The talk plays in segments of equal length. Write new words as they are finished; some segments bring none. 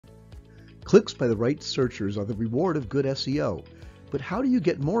Clicks by the right searchers are the reward of good SEO, but how do you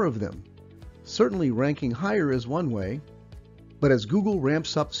get more of them? Certainly ranking higher is one way, but as Google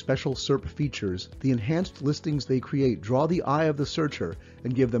ramps up special SERP features, the enhanced listings they create draw the eye of the searcher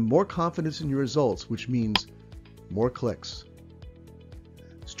and give them more confidence in your results, which means more clicks.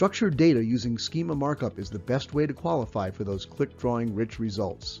 Structured data using schema markup is the best way to qualify for those click-drawing rich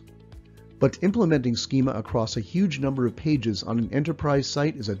results. But implementing schema across a huge number of pages on an enterprise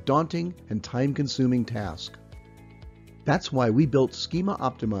site is a daunting and time-consuming task. That's why we built Schema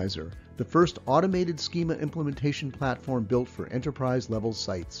Optimizer, the first automated schema implementation platform built for enterprise-level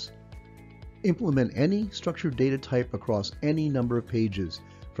sites. Implement any structured data type across any number of pages,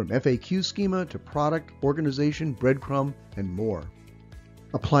 from FAQ schema to product, organization, breadcrumb, and more.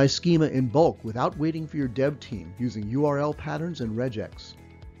 Apply schema in bulk without waiting for your dev team using URL patterns and regex.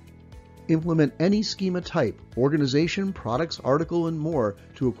 Implement any schema type, organization, products, article, and more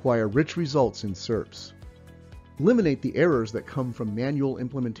to acquire rich results in SERPs. Eliminate the errors that come from manual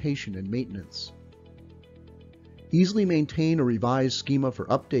implementation and maintenance. Easily maintain or revise schema for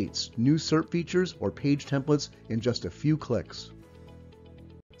updates, new SERP features, or page templates in just a few clicks.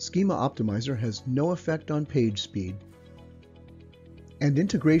 Schema Optimizer has no effect on page speed, and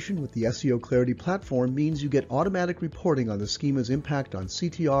integration with the SEO Clarity platform means you get automatic reporting on the schema's impact on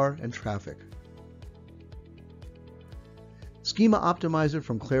CTR and traffic. Schema Optimizer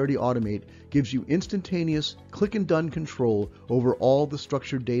from ClarityAutomate gives you instantaneous, click-and-done control over all the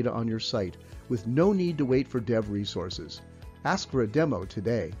structured data on your site, with no need to wait for dev resources. Ask for a demo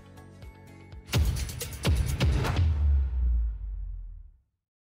today.